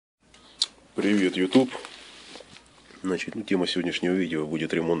Привет, YouTube. Значит, тема сегодняшнего видео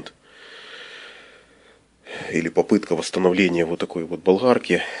будет ремонт или попытка восстановления вот такой вот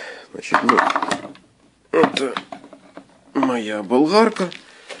болгарки. Значит, это моя болгарка.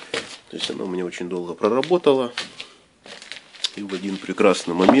 То есть она у меня очень долго проработала. И в один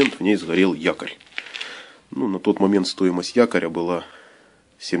прекрасный момент в ней сгорел якорь. На тот момент стоимость якоря была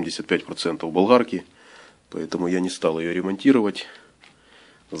 75% болгарки. Поэтому я не стал ее ремонтировать.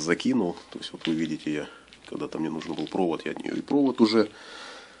 Закинул. То есть вот вы видите, я когда-то мне нужен был провод, я от нее и провод уже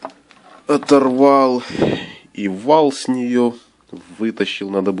оторвал, и вал с нее вытащил.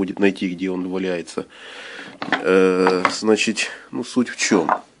 Надо будет найти, где он валяется. Значит, суть в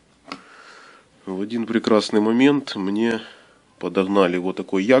чем? В один прекрасный момент мне подогнали вот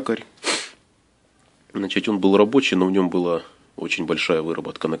такой якорь. Значит, он был рабочий, но в нем была очень большая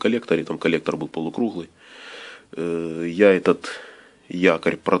выработка на коллекторе. Там коллектор был полукруглый. Я этот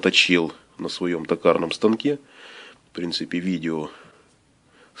якорь проточил на своем токарном станке. В принципе, видео,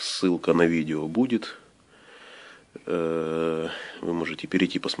 ссылка на видео будет. Вы можете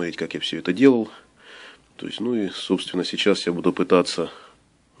перейти посмотреть, как я все это делал. То есть, и, собственно, сейчас я буду пытаться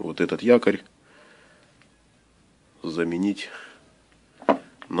вот этот якорь заменить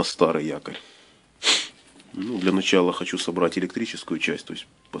на старый якорь. Для начала хочу собрать электрическую часть, то есть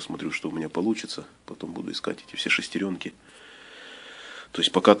посмотрю, что у меня получится. Потом буду искать эти все шестеренки. То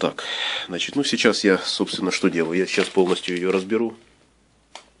есть пока так. Значит, сейчас я, собственно, что делаю? Я сейчас полностью ее разберу.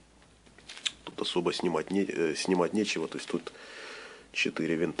 Тут особо снимать нечего. То есть тут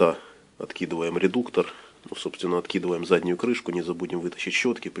 4 винта. Откидываем редуктор. Собственно, откидываем заднюю крышку. Не забудем вытащить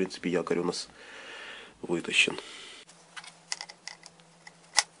щетки. В принципе, якорь у нас вытащен.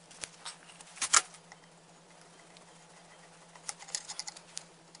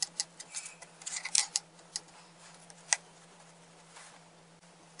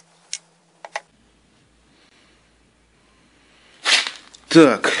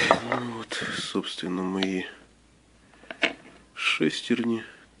 Так, собственно, мои шестерни.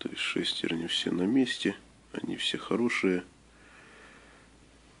 То есть шестерни все на месте. Они все хорошие.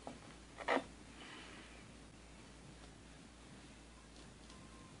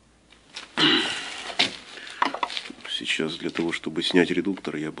 Сейчас для того, чтобы снять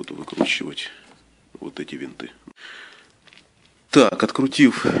редуктор, я буду выкручивать вот эти винты. Так,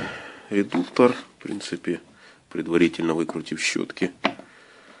 открутив редуктор, в принципе, предварительно выкрутив щетки.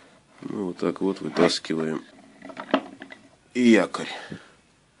 Вот так вот вытаскиваем и якорь.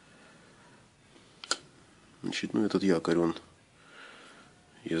 Значит, этот якорь, он,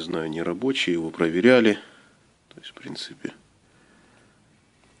 я знаю, не рабочий, его проверяли. То есть, в принципе,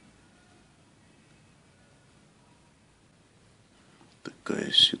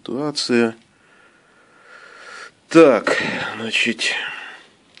 такая ситуация. Так, значит,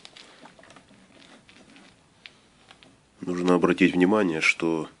 нужно обратить внимание,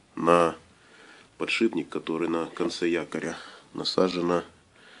 что на подшипник, который на конце якоря, насажена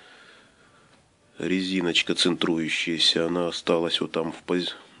резиночка центрующаяся. Она осталась вот там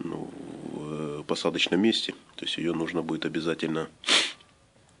в посадочном месте. То есть ее нужно будет обязательно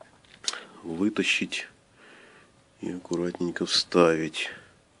вытащить и аккуратненько вставить.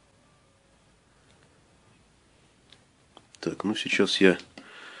 Так, сейчас я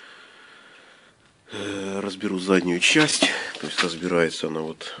разберу заднюю часть. То есть разбирается она,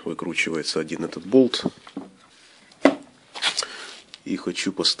 выкручивается один этот болт. И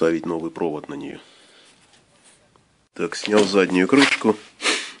хочу поставить новый провод на нее. Так, снял заднюю крышку.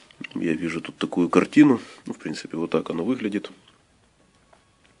 Я вижу тут такую картину. В принципе, вот так она выглядит.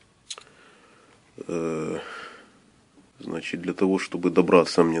 Значит, для того, чтобы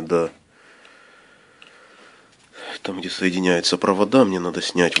добраться мне до там, где соединяются провода, мне надо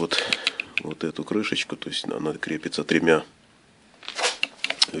снять вот эту крышечку. То есть она крепится 3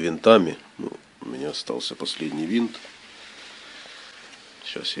 винтами. У меня остался последний винт.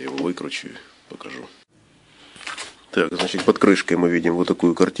 Сейчас я его выкручу и покажу. Так, значит, под крышкой мы видим вот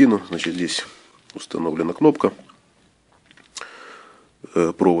такую картину. Значит, здесь установлена кнопка.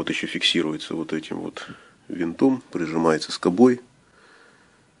 Провод еще фиксируется вот этим вот винтом, прижимается скобой.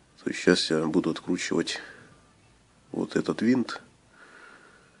 То есть сейчас я буду откручивать вот этот винт.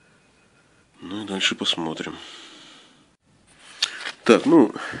 И дальше посмотрим. Так,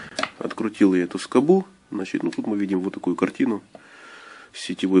 открутил я эту скобу. Значит, тут мы видим вот такую картину.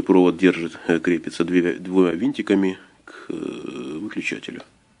 Сетевой провод крепится 2 винтиками к выключателю.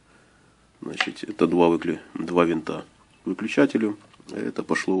 Значит, это 2 винта к выключателю. А это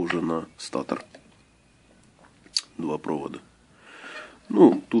пошло уже на статор. 2 провода.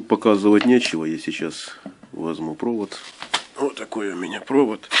 Тут показывать нечего. Я сейчас возьму провод. Вот такой у меня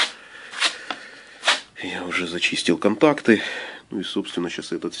провод. Я уже зачистил контакты. Ну и, собственно,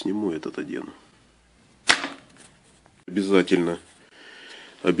 сейчас этот сниму, этот одену. Обязательно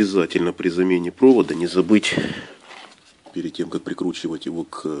при замене провода не забыть, перед тем, как прикручивать его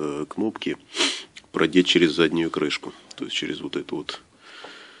к кнопке, продеть через заднюю крышку. То есть через вот эту вот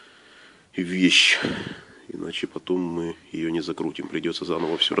вещь. Иначе потом мы ее не закрутим. Придется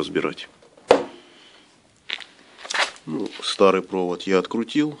заново все разбирать. Ну, старый провод я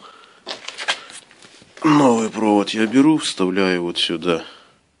открутил. Новый провод я беру, вставляю вот сюда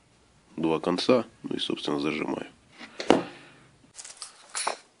два конца. Ну и, собственно, зажимаю.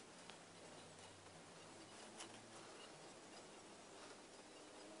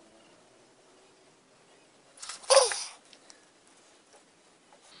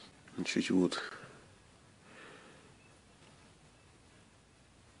 Значит, вот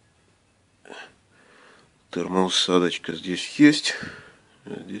термоусадочка здесь есть,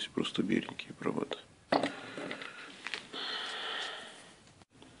 а здесь просто беленькие провода.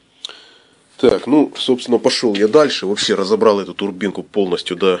 Так, ну, собственно, пошел я дальше. Вообще разобрал эту турбинку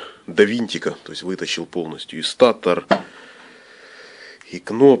полностью до винтика, то есть вытащил полностью и статор, и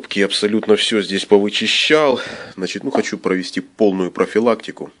кнопки, абсолютно все здесь повычищал. Значит, ну, хочу провести полную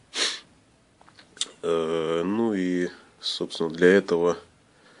профилактику. Ну и, собственно, для этого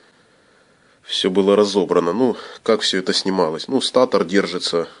все было разобрано. Ну, как все это снималось? Ну, статор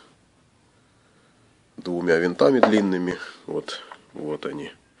держится двумя винтами длинными. Вот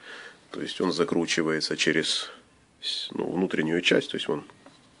они. То есть он закручивается через внутреннюю часть. То есть он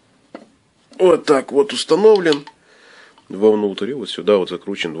вот так вот установлен вовнутрь. И вот сюда вот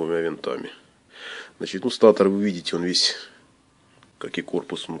закручен двумя винтами. Значит, ну, статор, вы видите, он весь, как и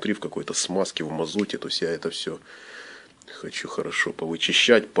корпус внутри, в какой-то смазке, в мазуте. То есть я это все хочу хорошо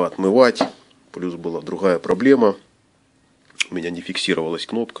повычищать, поотмывать. Плюс была другая проблема. У меня не фиксировалась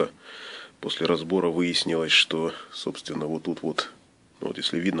кнопка. После разбора выяснилось, что, собственно, вот тут вот, вот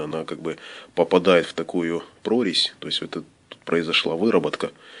если видно, она как бы попадает в такую прорезь. То есть это тут произошла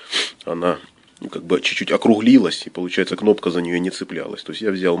выработка. Она как бы чуть-чуть округлилась. И получается, кнопка за нее не цеплялась. То есть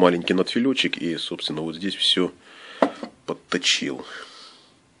я взял маленький надфилечек и, собственно, вот здесь все подточил.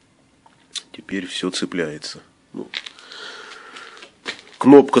 Теперь все цепляется. Ну,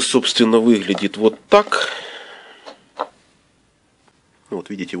 кнопка, собственно, выглядит вот так. Вот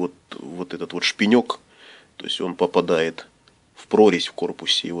видите, вот этот вот шпинек. То есть он попадает в прорезь в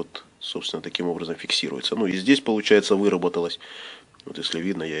корпусе. И вот, собственно, таким образом фиксируется. Ну и здесь, получается, выработалось. Вот если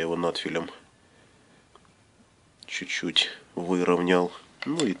видно, я его надфилем чуть-чуть выровнял.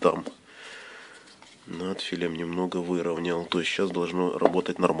 Ну и там надфилем немного выровнял. То есть сейчас должно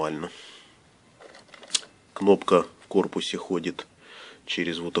работать нормально. Кнопка в корпусе ходит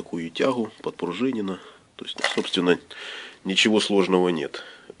через вот такую тягу, подпружинена. То есть, собственно, ничего сложного нет.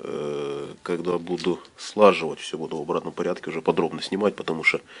 Когда буду слаживать, все буду в обратном порядке уже подробно снимать, потому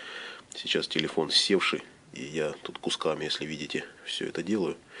что сейчас телефон севший, и я тут кусками, если видите, все это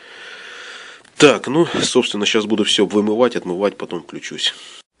делаю. Так, ну, собственно, сейчас буду все вымывать, отмывать, потом включусь.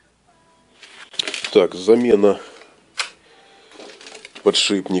 Так, замена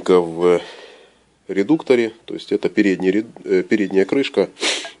подшипника в редукторе, то есть это передняя крышка.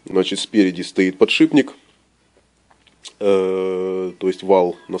 Значит, спереди стоит подшипник, то есть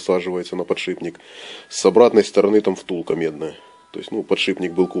вал насаживается на подшипник. С обратной стороны там втулка медная. То есть, ну,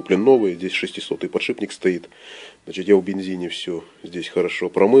 подшипник был куплен новый, здесь 600-й подшипник стоит. Значит, я в бензине все здесь хорошо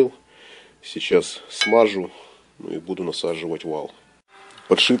промыл. Сейчас смажу, ну, и буду насаживать вал.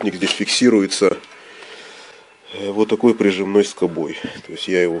 Подшипник здесь фиксируется вот такой прижимной скобой. То есть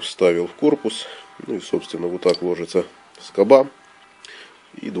я его вставил в корпус. Ну и, собственно, вот так ложится скоба.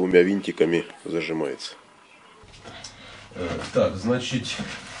 И двумя винтиками зажимается. Так, значит,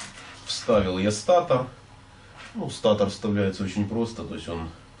 вставил я статор. Ну, статор вставляется очень просто. То есть он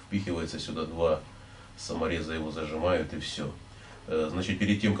впихивается сюда, два самореза его зажимают, и все. Значит,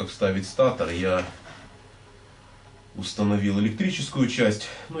 перед тем, как вставить статор, я установил электрическую часть.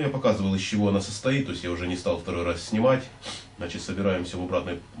 Ну, я показывал, из чего она состоит. То есть я уже не стал второй раз снимать. Значит, собираемся в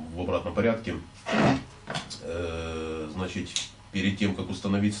обратном порядке. Значит, перед тем, как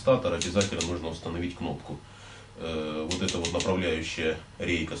установить статор, обязательно нужно установить кнопку. Вот эта вот направляющая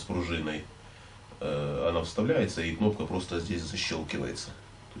рейка с пружиной, она вставляется, и кнопка просто здесь защелкивается.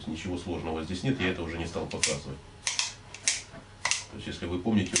 То есть ничего сложного здесь нет, я это уже не стал показывать. То есть, если вы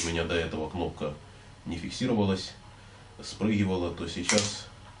помните, у меня до этого кнопка не фиксировалась, спрыгивала, то сейчас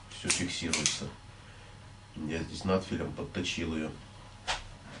все фиксируется. Я здесь надфилем подточил ее.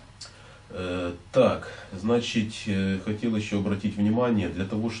 Так, значит, хотел еще обратить внимание, для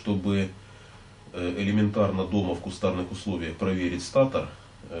того, чтобы элементарно дома в кустарных условиях проверить статор,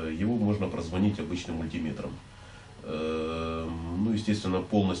 его можно прозвонить обычным мультиметром. Ну, естественно,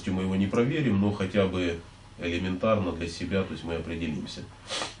 полностью мы его не проверим, но хотя бы элементарно для себя, то есть мы определимся.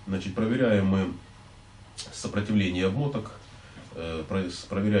 Значит, проверяем мы сопротивление обмоток.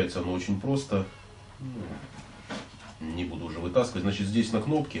 Проверяется оно очень просто. Не буду уже вытаскивать. Значит, здесь на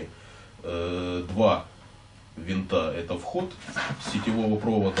кнопке два винта — это вход сетевого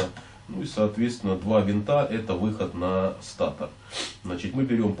провода. Ну и, соответственно, два винта — это выход на статор. Значит, мы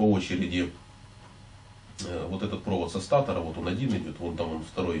берем по очереди вот этот провод со статора. Вот он один идет, вон там он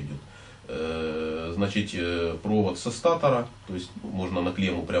второй идет. Значит, провод со статора, то есть можно на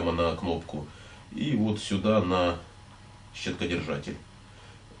клемму прямо на кнопку. И вот сюда на щеткодержатель.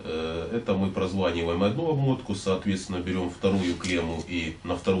 Это мы прозваниваем одну обмотку, соответственно, берем вторую клемму и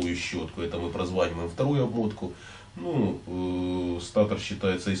на вторую щетку. Это мы прозваниваем вторую обмотку. Ну, статор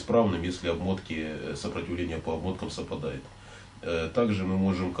считается исправным, если сопротивление по обмоткам совпадает. Также мы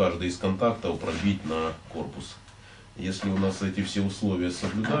можем каждый из контактов пробить на корпус. Если у нас эти все условия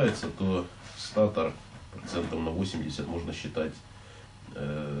соблюдаются, то статор процентов на 80 можно считать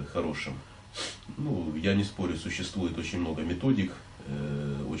хорошим. Ну, я не спорю, существует очень много методик,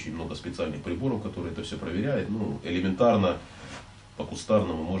 очень много специальных приборов, которые это все проверяют. Ну, элементарно,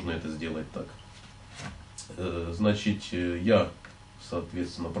 по-кустарному можно это сделать так. Значит, я,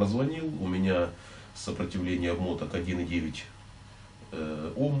 соответственно, прозвонил. У меня сопротивление обмоток 1,9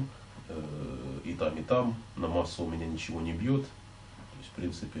 Ом. И там. На массу у меня ничего не бьет. То есть, в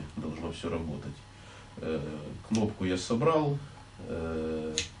принципе, должно все работать. Кнопку я собрал.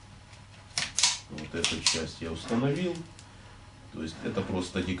 Вот эту часть я установил. То есть это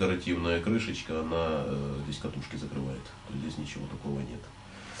просто декоративная крышечка, она здесь катушки закрывает. То есть здесь ничего такого нет.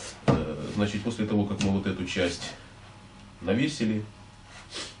 Значит, после того, как мы вот эту часть навесили,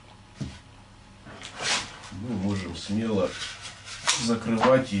 мы можем смело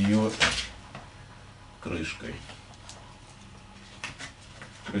закрывать ее крышкой.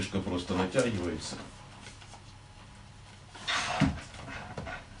 Крышка просто натягивается.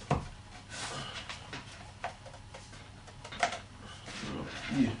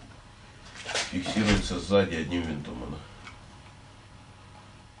 И фиксируется сзади одним винтом она.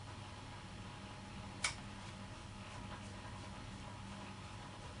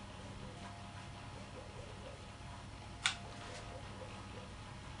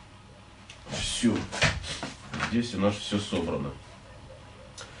 Все. Здесь у нас все собрано.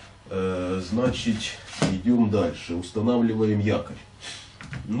 Значит, идем дальше. Устанавливаем якорь.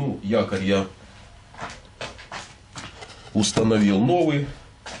 Ну, якорь я установил новый.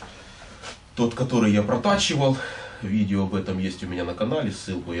 Тот, который я протачивал. Видео об этом есть у меня на канале.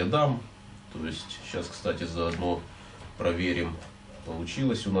 Ссылку я дам. То есть, сейчас, кстати, заодно проверим,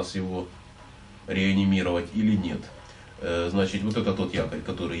 получилось у нас его реанимировать или нет. Значит, вот это тот якорь,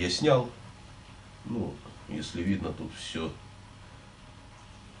 который я снял. Ну, если видно, тут все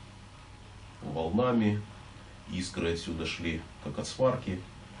волнами. Искры отсюда шли, как от сварки.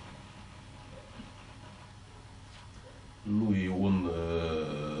 Ну и он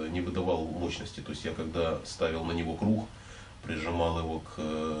не выдавал мощности. То есть я когда ставил на него круг, прижимал его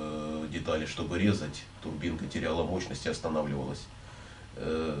к детали, чтобы резать, турбинка теряла мощность и останавливалась.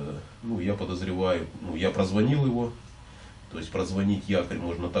 Ну, я подозреваю, я прозвонил его. То есть прозвонить якорь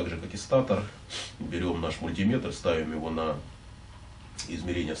можно так же, как и статор. Берем наш мультиметр, ставим его на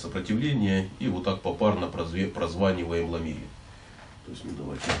измерение сопротивления и вот так попарно прозваниваем ламели. То есть,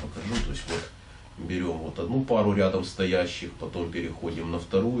 давайте я покажу. То есть вот берем вот одну пару рядом стоящих, потом переходим на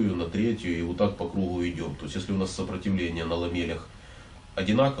вторую, на третью и вот так по кругу идем. То есть если у нас сопротивление на ламелях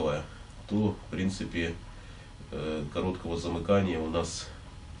одинаковое, то в принципе короткого замыкания у нас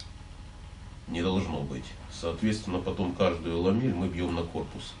не должно быть. Соответственно, потом каждую ламель мы бьем на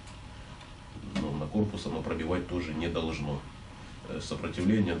корпус. Но на корпус оно пробивать тоже не должно.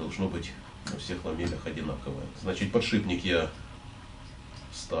 Сопротивление должно быть на всех ламелях одинаковое. Значит, подшипник я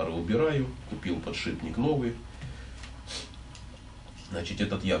старый убираю, купил подшипник новый. Значит,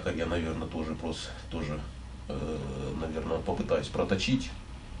 этот якорь я, наверное, тоже наверное, попытаюсь проточить.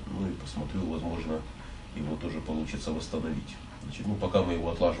 Ну и посмотрю, возможно, его тоже получится восстановить. Значит, пока мы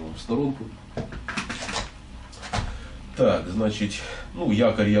его отлаживаем в сторонку. Так, значит,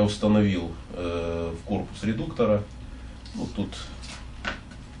 якорь я установил в корпус редуктора. Тут,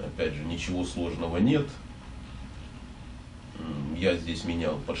 опять же, ничего сложного нет. Я здесь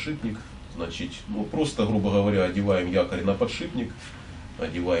менял подшипник. Значит, просто, грубо говоря, одеваем якорь на подшипник,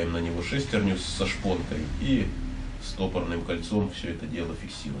 одеваем на него шестерню со шпонкой и стопорным кольцом все это дело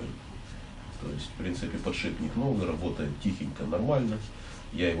фиксируем. То есть, в принципе, подшипник новый, работает тихенько, нормально.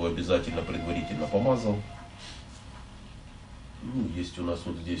 Я его обязательно предварительно помазал. Ну, есть у нас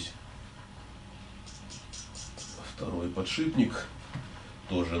вот здесь второй подшипник,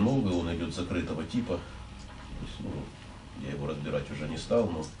 тоже новый, он идет закрытого типа. То есть, ну, я его разбирать уже не стал,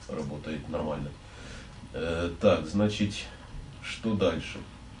 но работает нормально. Так, значит, что дальше?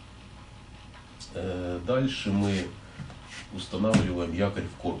 Дальше мы устанавливаем якорь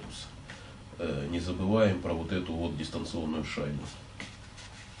в корпус. Не забываем про вот эту вот дистанционную шайбу.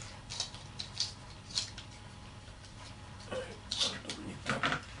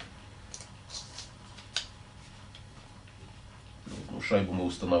 Ну, шайбу мы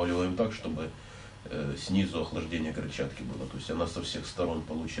устанавливаем так, чтобы снизу охлаждение крыльчатки было. То есть она со всех сторон,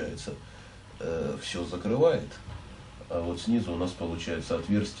 получается, все закрывает. А вот снизу у нас получается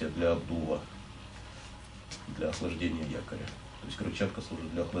отверстие для обдува, для охлаждения якоря. То есть крыльчатка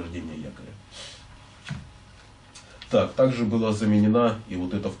служит для охлаждения якоря. Так, также была заменена и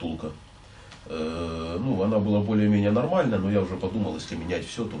вот эта втулка. Ну, она была более-менее нормальная, но я уже подумал, если менять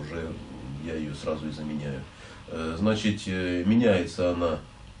все, то уже я ее сразу и заменяю. Значит, меняется она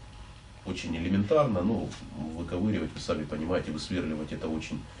очень элементарно, ну, выковыривать, вы сами понимаете, высверливать это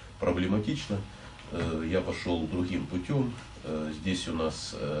очень проблематично. Я пошел другим путем. Здесь у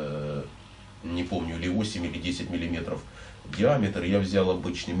нас, не помню, или 8 или 10 миллиметров диаметр. Я взял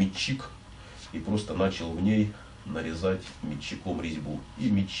обычный метчик и просто начал в ней нарезать метчиком резьбу. И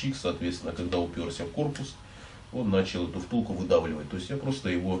метчик, соответственно, когда уперся в корпус, он начал эту втулку выдавливать. То есть я просто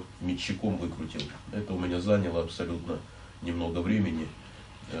его метчиком выкрутил. Это у меня заняло абсолютно немного времени.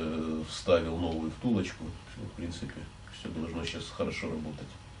 Вставил новую втулочку. В принципе, все должно сейчас хорошо работать.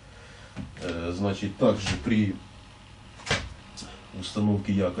 Значит, также при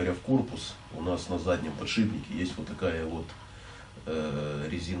установке якоря в корпус у нас на заднем подшипнике есть вот такая вот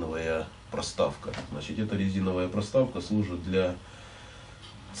резиновая проставка. Значит, эта резиновая проставка служит для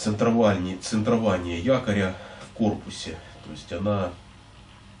центрования якоря в корпусе. То есть она,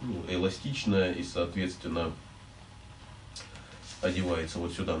 ну, эластичная и, соответственно, одевается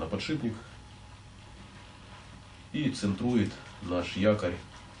вот сюда на подшипник и центрует наш якорь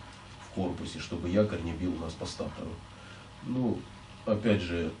в корпусе, чтобы якорь не бил у нас по статору. Ну, опять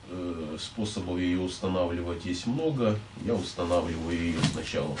же, способов ее устанавливать есть много. Я устанавливаю ее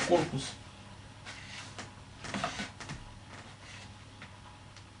сначала в корпус.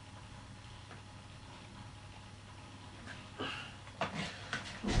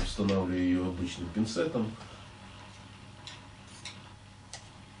 Устанавливаю ее обычным пинцетом.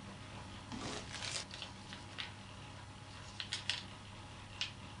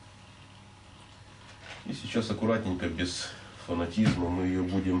 И сейчас аккуратненько, без фанатизма, мы ее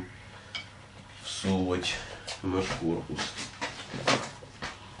будем всовывать в наш корпус.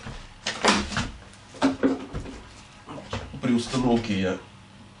 При установке я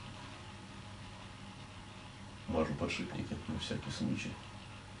мажу подшипники на всякий случай.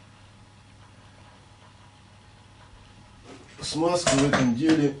 Смазка в этом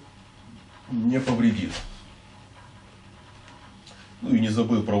деле не повредит. Ну и не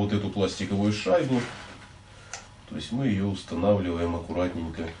забыл про вот эту пластиковую шайбу. То есть мы ее устанавливаем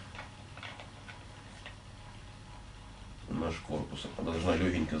аккуратненько в наш корпус. Она должна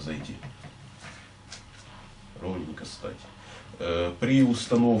легенько зайти, ровненько стать. При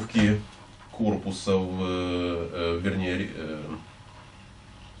установке корпуса,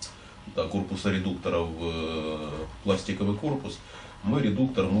 корпуса редуктора в пластиковый корпус, мы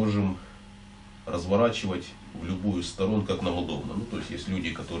редуктор можем разворачивать в любую сторону, как нам удобно. Ну, то есть есть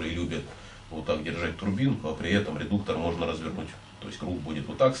люди, которые любят вот так держать турбинку, а при этом редуктор можно развернуть. То есть круг будет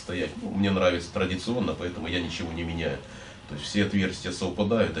вот так стоять. Ну, мне нравится традиционно, поэтому я ничего не меняю. То есть все отверстия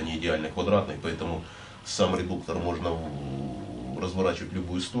совпадают, они идеально квадратные, поэтому сам редуктор можно разворачивать в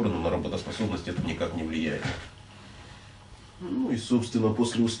любую сторону, на работоспособность это никак не влияет. Ну и, собственно,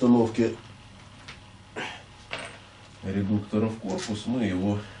 после установки редуктора в корпус мы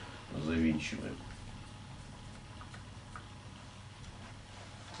его завинчиваем.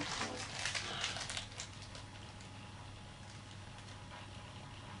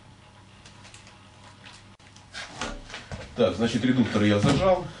 Так, значит, редуктор я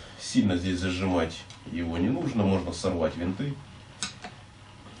зажал. Сильно здесь зажимать его не нужно. Можно сорвать винты.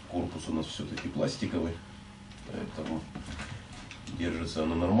 Корпус у нас все-таки пластиковый. Поэтому держится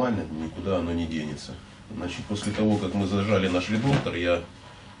оно нормально. Никуда оно не денется. Значит, после того, как мы зажали наш редуктор, я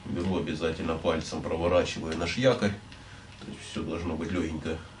беру обязательно пальцем, проворачиваю наш якорь. То есть все должно быть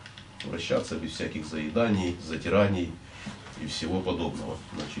легенько вращаться, без всяких заеданий, затираний и всего подобного.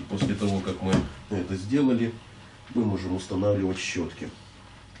 Значит, после того, как мы это сделали, мы можем устанавливать щетки.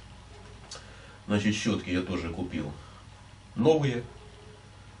 Значит, щетки я тоже купил новые.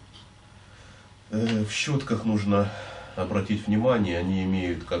 В щетках нужно обратить внимание, они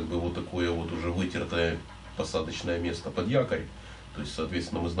имеют как бы вот такое вот уже вытертое посадочное место под якорь. То есть,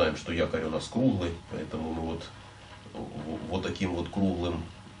 соответственно, мы знаем, что якорь у нас круглый, поэтому мы вот таким вот круглым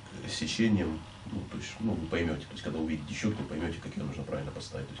сечением, ну, то есть, ну, вы поймете, то есть, когда увидите щетку, поймете, как ее нужно правильно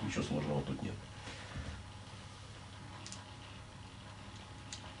поставить. То есть, ничего сложного тут нет.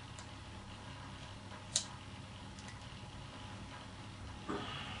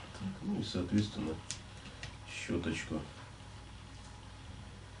 Ну и, соответственно, щеточку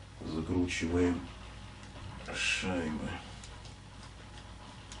закручиваем шайбой.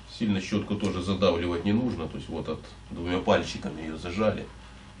 Сильно щетку тоже задавливать не нужно, то есть вот двумя пальчиками ее зажали,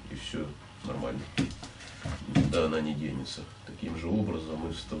 и все нормально. Никуда она не денется. Таким же образом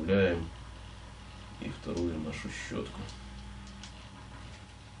мы вставляем и вторую нашу щетку.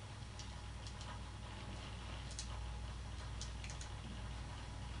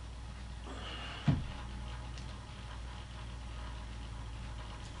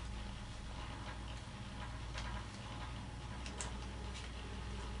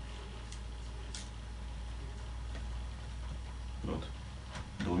 Вот.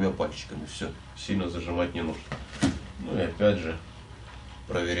 Двумя пальчиками, все, сильно зажимать не нужно. Ну и опять же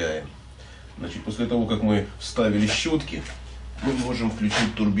проверяем. Значит, после того, как мы вставили щетки, мы можем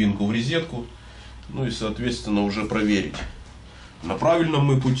включить турбинку в розетку, ну и соответственно уже проверить, на правильном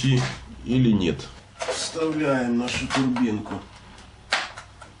мы пути или нет. Вставляем нашу турбинку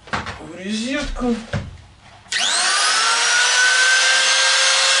в розетку.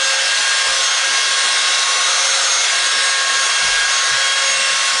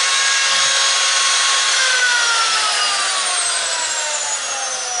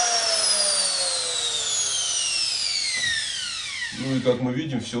 Ну и как мы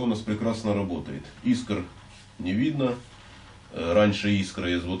видим, все у нас прекрасно работает. Искр не видно. Раньше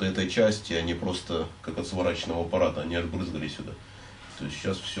искры из вот этой части, они просто как от сварочного аппарата, они аж брызгали сюда. То есть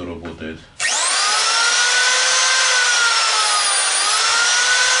сейчас все работает.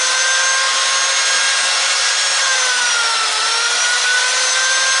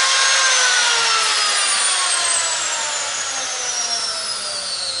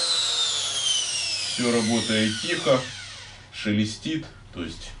 Все работает тихо, шелестит, то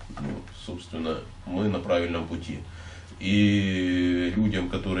есть, ну, собственно, мы на правильном пути. И людям,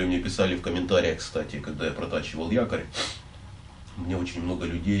 которые мне писали в комментариях, кстати, когда я протачивал якорь, мне очень много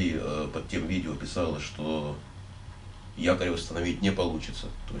людей под тем видео писало, что якорь восстановить не получится.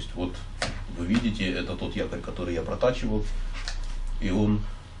 То есть вот вы видите, это тот якорь, который я протачивал, и он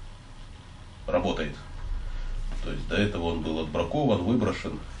работает. То есть до этого он был отбракован,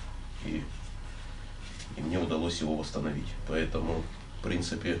 выброшен, и мне удалось его восстановить. Поэтому, в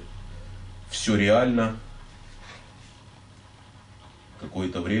принципе, все реально.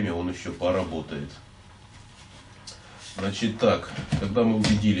 Какое-то время он еще поработает. Значит так, когда мы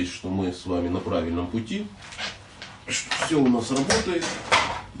убедились, что мы с вами на правильном пути, что все у нас работает,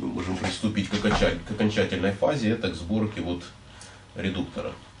 мы можем приступить к окончательной фазе, это к сборке вот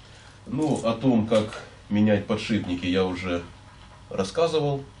редуктора. Ну, о том, как менять подшипники, я уже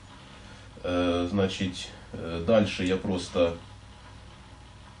рассказывал. Значит, дальше я просто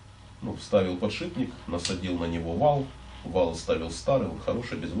вставил подшипник, насадил на него вал. Вал ставил старый, он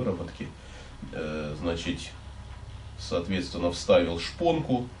хороший, без выработки. Значит, соответственно, вставил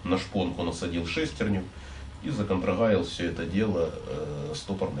шпонку, на шпонку насадил шестерню и законтрагаил все это дело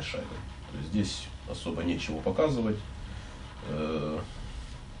стопорной шайбой. То есть здесь особо нечего показывать.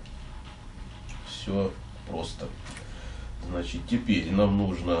 Все просто. Значит, теперь нам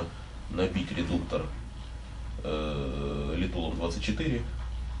нужно набить редуктор литолом 24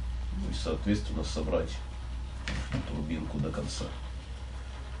 и, соответственно, собрать турбинку до конца.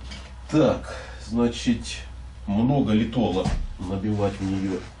 Так, значит, много литола набивать в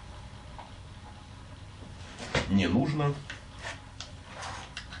нее не нужно.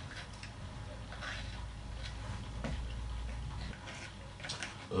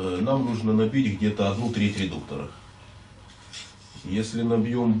 Нам нужно набить где-то 1/3 редуктора. Если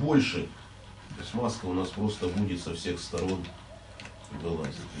набьем больше, смазка у нас просто будет со всех сторон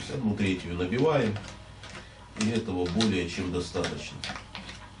вылазить. То есть 1/3 набиваем, и этого более чем достаточно.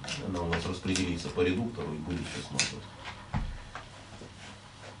 Она у нас распределится по редуктору и будет все смазывать.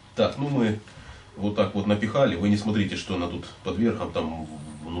 Так, ну мы вот так вот напихали. Вы не смотрите, что она тут под верхом, там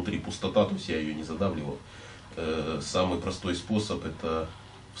внутри пустота, то есть я ее не задавливал. Самый простой способ — это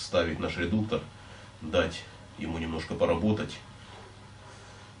вставить наш редуктор, дать ему немножко поработать.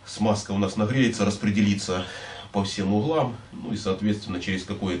 Смазка у нас нагреется, распределится по всем углам. Ну и, соответственно, через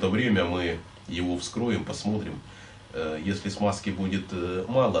какое-то время мы его вскроем, посмотрим. Если смазки будет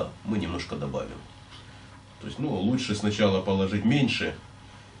мало, мы немножко добавим. То есть, ну, лучше сначала положить меньше,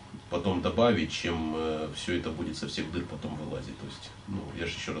 потом добавить, чем все это будет со всех дыр потом вылазить. То есть, ну, я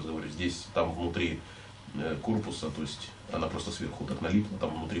же еще раз говорю, здесь, там внутри корпуса, то есть она просто сверху так налипла,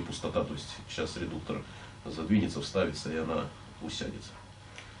 там внутри пустота, то есть сейчас редуктор задвинется, вставится и она усядется.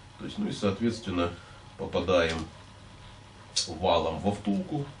 То есть, ну и соответственно попадаем валом во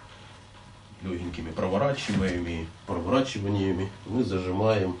втулку, легенькими проворачиваниями мы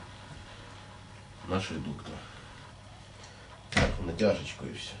зажимаем наш редуктор. Так, натяжечку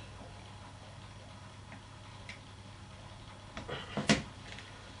и все.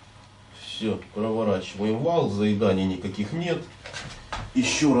 Все, проворачиваем вал, заеданий никаких нет.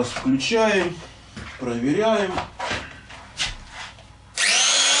 Еще раз включаем, проверяем.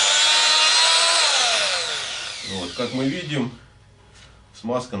 Вот, как мы видим,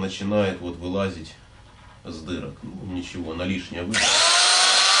 смазка начинает вот вылазить с дырок. Ну, ничего, на лишнее выйдет.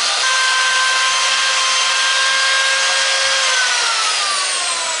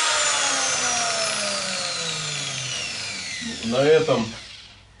 На этом,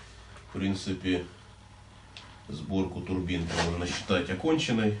 в принципе, сборку турбинки можно считать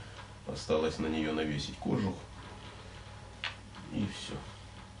оконченной. Осталось на нее навесить кожух. И все.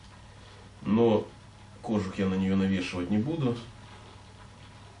 Но кожух я на нее навешивать не буду.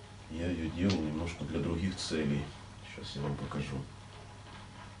 Я ее делал немножко для других целей. Сейчас я вам покажу.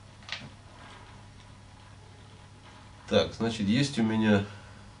 Так, значит, есть у меня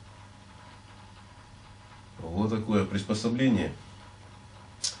вот такое приспособление.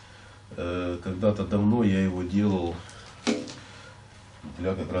 Когда-то давно я его делал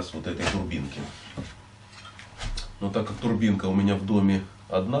для как раз вот этой турбинки. Но так как турбинка у меня в доме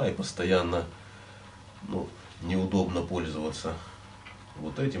одна и постоянно, ну, неудобно пользоваться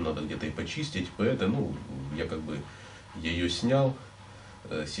вот этим, надо где-то и почистить, поэтому, ну, я как бы ее снял.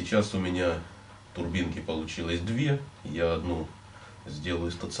 Сейчас у меня турбинки получилось две, я одну сделаю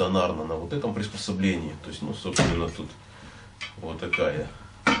стационарно на вот этом приспособлении. То есть, ну, собственно, тут вот такая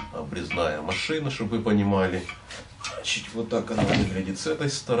обрезная машина, чтобы вы понимали. Значит, вот так она выглядит с этой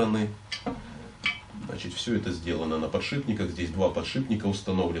стороны. Значит, все это сделано на подшипниках. Здесь два подшипника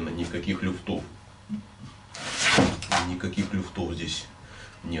установлено, никаких люфтов. Никаких люфтов здесь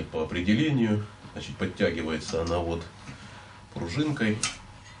нет по определению. Значит, подтягивается она вот пружинкой.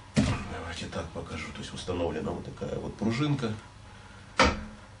 Давайте так покажу. То есть установлена вот такая вот пружинка.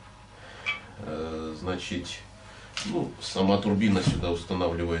 Значит, ну, сама турбина сюда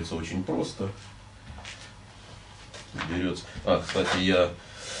устанавливается очень просто. Берется. Кстати, я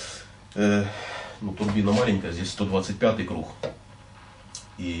ну, турбина маленькая, здесь 125 круг.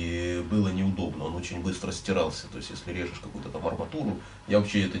 И было неудобно, он очень быстро стирался. То есть, если режешь какую-то там арматуру, я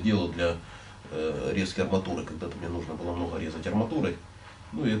вообще это делал для резки арматуры, когда-то мне нужно было много резать арматурой.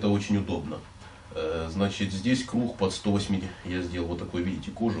 Ну, и это очень удобно. Значит, здесь круг под 180. Я сделал вот такой,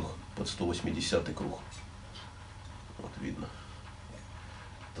 видите, кожух под 180 круг. Вот видно.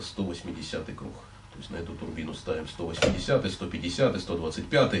 Это 180 круг. То есть на эту турбину ставим 180, 150,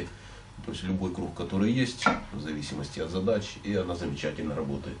 125. То есть любой круг, который есть, в зависимости от задач, и она замечательно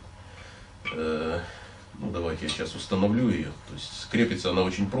работает. Ну, давайте я сейчас установлю ее. То есть крепится она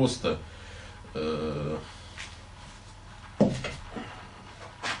очень просто.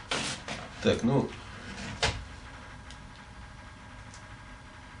 Так, ну,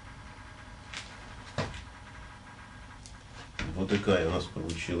 вот такая у нас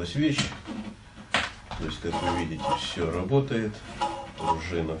получилась вещь. То есть, как вы видите, все работает.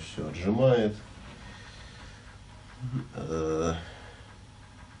 Пружина все отжимает. Ну,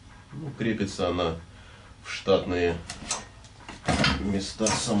 крепится она в штатные места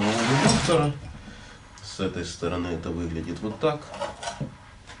самого редуктора. С этой стороны это выглядит вот так.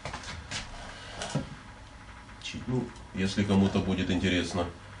 Ну, если кому-то будет интересно,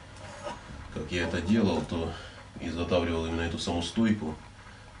 как я это делал, то изготавливал именно эту саму стойку,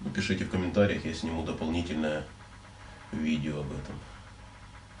 напишите в комментариях, я сниму дополнительное видео об этом.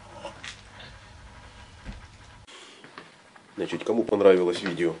 Значит, кому понравилось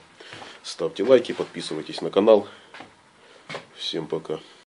видео, ставьте лайки, подписывайтесь на канал. Всем пока.